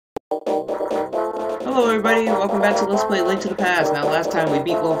Hello everybody, welcome back to Let's Play Link to the Past. Now last time we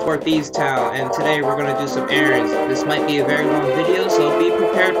beat level 4 Thieves Town, and today we're going to do some errands. This might be a very long video, so be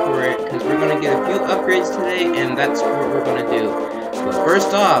prepared for it, because we're going to get a few upgrades today, and that's what we're going to do. But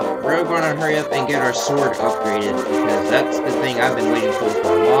first off, we're going to hurry up and get our sword upgraded, because that's the thing I've been waiting for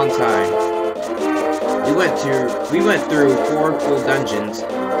a long time. We went through 4 full dungeons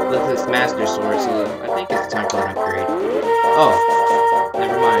with this master sword, so I think it's time for an upgrade. Oh,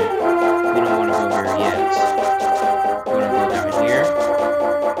 never mind. We don't want to go here yet. We want to go down here.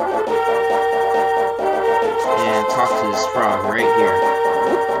 And talk to this frog right here.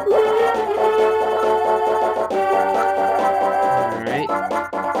 Alright.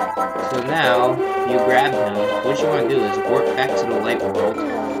 So now, you grab him. What you want to do is warp back to the light world.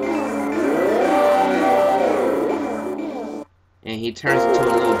 And he turns into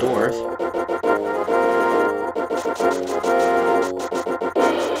a little dwarf.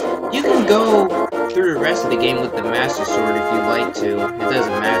 You can go through the rest of the game with the Master Sword if you'd like to. It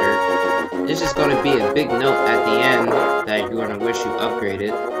doesn't matter. It's just going to be a big note at the end that you're going to wish you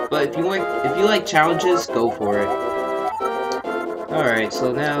upgraded. But if you like challenges, go for it. Alright,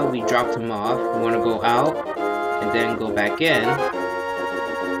 so now we dropped him off. We want to go out and then go back in.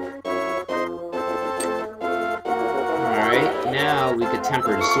 Alright, now we could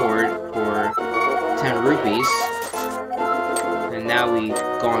temper the sword for 10 rupees. And now we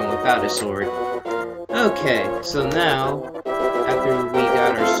going without a sword. Okay, so now, after we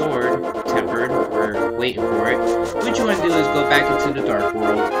got our sword tempered, we're waiting for it. What you want to do is go back into the dark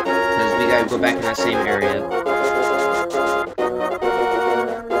world, because we gotta go back in that same area.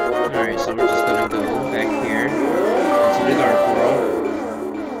 Alright, so we're just gonna go back here, into the dark world.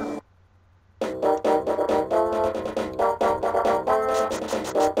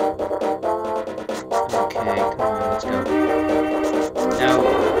 Okay, come on, let's go.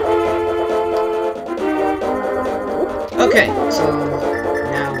 Okay, so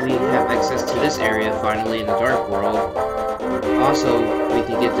now we have access to this area finally in the dark world. Also, we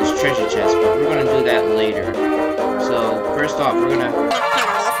can get this treasure chest, but we're gonna do that later. So, first off, we're gonna...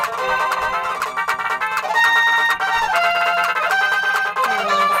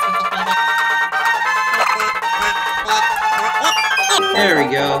 There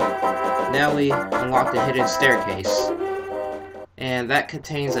we go. Now we unlock the hidden staircase. And that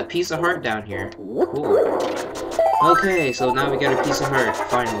contains a piece of heart down here. Cool. Okay, so now we got a piece of heart,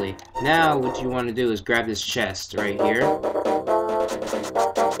 finally. Now, what you want to do is grab this chest right here.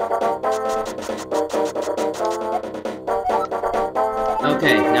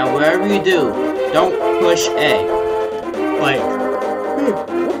 Okay, now whatever you do, don't push A. Like,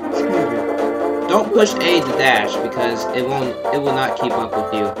 don't push A to dash, because it will not keep up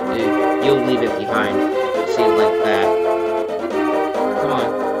with you. You'll leave it behind. See, like that. Come on.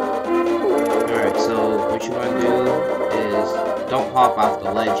 Alright, so what you want to do is don't hop off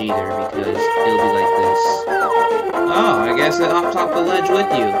the ledge either, because it'll be like this. Oh, I guess it hops off the ledge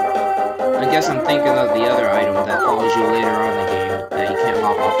with you. I guess I'm thinking of the other item that follows you later on in the game, that you can't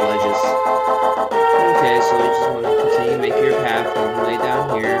hop off ledges. Okay, so you just want to continue to make your path all the way down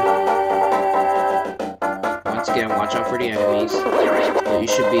here. Once again, watch out for the enemies. But you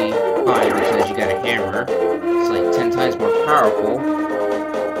should be fine because you got a hammer. It's like 10 times more powerful.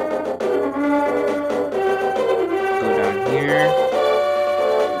 Go down here.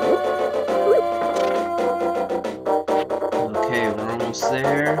 Okay, we're almost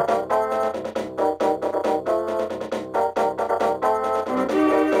there.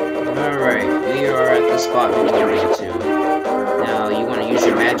 Alright, we are at the spot we want to get to. Now, you want to use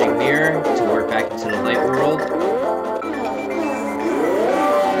your magic mirror to work back into the light world.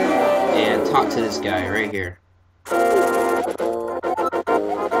 And talk to this guy right here.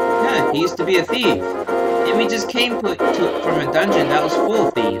 Yeah, he used to be a thief. And we just came from a dungeon that was full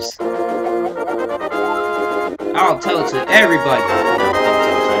of thieves. I'll tell it to everybody. No, don't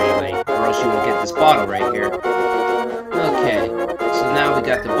tell it to anybody, or else you won't get this bottle right here. Okay, so now we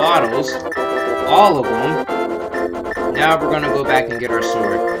got the bottles. All of them. Now we're gonna go back and get our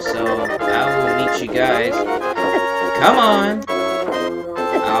sword. So, I will meet you guys. Come on!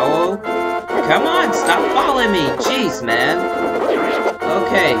 Owl. Come on, stop following me! Jeez, man!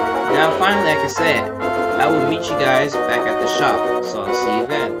 Okay, now finally I can say it. I will meet you guys back at the shop, so I'll see you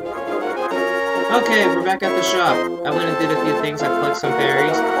then. Okay, we're back at the shop. I went and did a few things, I collected some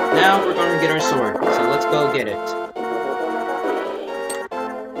berries. Now we're gonna get our sword, so let's go get it.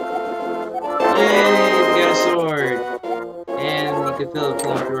 Yay, we got a sword! And you can feel it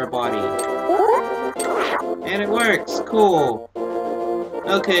flowing through our body. And it works! Cool!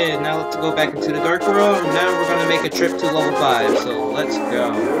 Okay, now let's go back into the dark world, and now we're gonna make a trip to level 5, so let's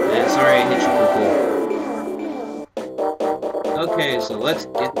go. And sorry I hit you, Purple. Okay, so let's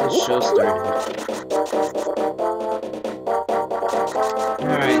get this show started.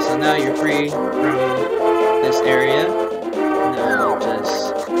 Alright, so now you're free from this area. Now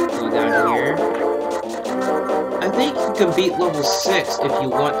just go down here. I think you can beat level 6 if you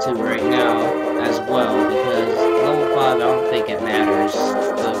want to right now as well, because level 5 I don't think it matters.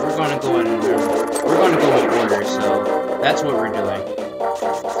 But we're gonna go in order, so that's what we're doing.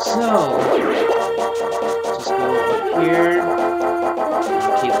 So just go up here.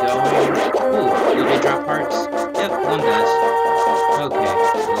 Keep going. Ooh, do they drop hearts? Yep, one does. Okay,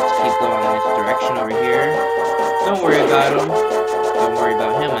 so let's keep going in this direction over here. Don't worry about him. Don't worry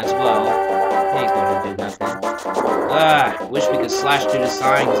about him as well. He ain't gonna do nothing. Ah, wish we could slash through the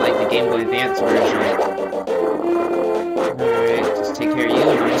signs like the Game Boy Advance version. Alright, just take care of you.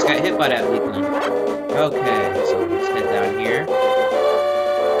 I almost got hit by that weakling. Okay, so let's head down here.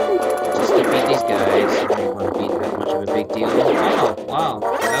 Just defeat these guys. I don't want to beat that much of a big deal. Oh, wow.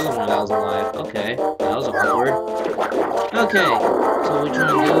 Another one that was alive. Okay, that was awkward. Okay, so what you want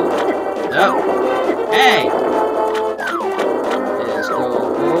to do? Oh! Hey! Just go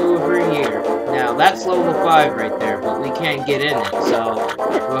over here. Now, that's level 5 right there, but we can't get in it, so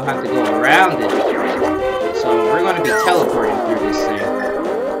we'll have to go around it. So we're going to be teleporting through this thing.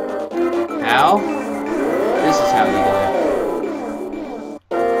 How? This is how you do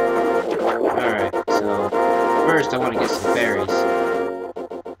it. Alright, so first I want to get some berries.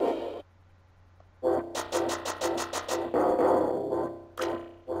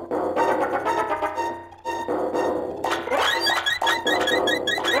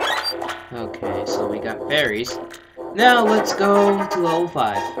 Okay, so we got berries. Now let's go to level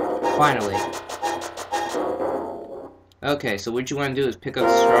 5. Finally. Okay, so what you want to do is pick up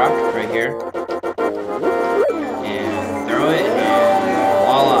this rock right here. And throw it, and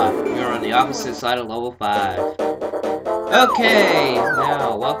voila! You're on the opposite side of level 5. Okay,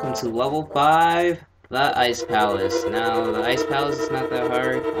 now welcome to level 5, the Ice Palace. Now, the Ice Palace is not that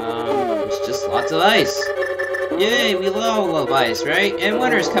hard. It's just lots of ice. Yay, we all love ice, right? And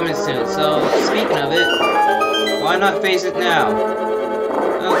winter's coming soon, so speaking of it, why not face it now?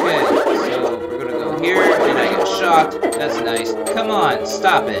 Okay, so we're gonna go here, and I get shocked. That's nice. Come on,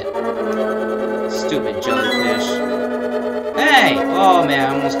 stop it. Stupid jellyfish. Hey! Oh man,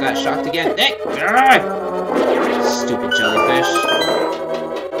 I almost got shocked again. Hey! Stupid jellyfish.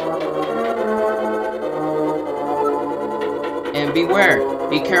 And beware.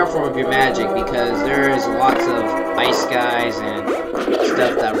 Be careful with your magic, because there is lots of ice guys and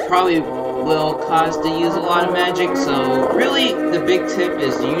stuff that probably will cause to use a lot of magic. So really, the big tip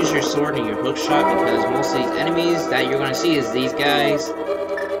is to use your sword and your hook shot, because most of these enemies that you're going to see is these guys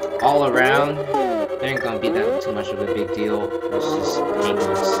all around. They ain't going to be that too much of a big deal. It's just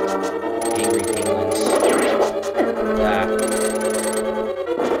penguins. Angry penguins. Ah.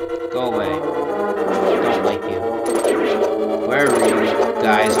 Go away. Don't like you. Wherever you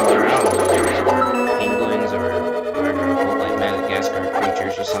guys are, I don't know, penguins or like Madagascar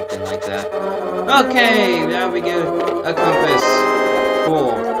creatures or something like that. Okay, now we get a compass.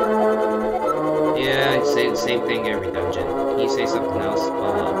 Cool. Yeah, I say the same thing every dungeon. Can you say something else?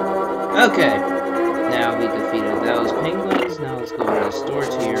 Oh. Okay. Now we defeated those penguins. Now let's go to the store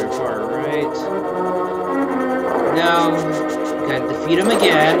to your far right. Now, we gotta defeat them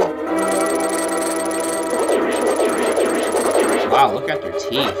again. Wow, look at their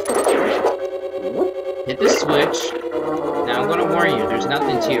teeth. Hit the switch. Now I'm gonna warn you, there's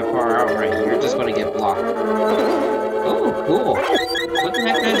nothing to your far out right. You're just gonna get blocked. Oh, cool. What the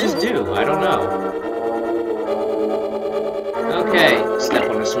heck did I just do? I don't know. Okay, step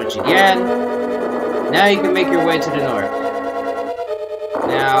on the switch again. Now you can make your way to the north.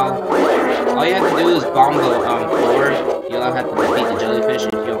 Now, all you have to do is bomb the floor. You don't have to defeat the jellyfish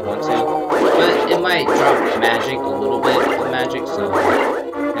if you don't want to. But it might drop magic, a little bit of magic, so...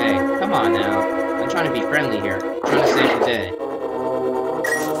 Hey, come on now. I'm trying to be friendly here. I'm trying to save the day.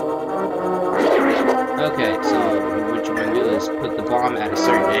 Okay, so what you want to do is put the bomb at a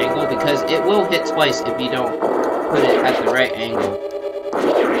certain angle, because it will hit twice if you don't put it at the right angle.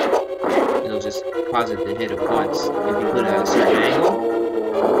 It'll just cause it to hit it once if you put it at a certain angle.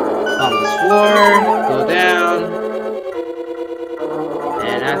 On this floor, go down.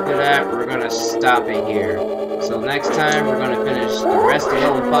 And after that, we're going to stop it here. So next time, we're going to finish the rest of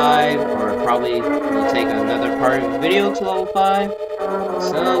level 5, or probably we'll take another part of the video to level 5.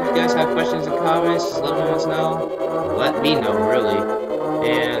 So if you guys have questions or comments, just let us know. Let me know, really.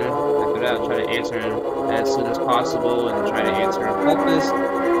 And after that, I'll try to answer them as soon as possible, and try to answer them. Hope this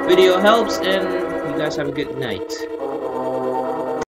video helps, and you guys have a good night.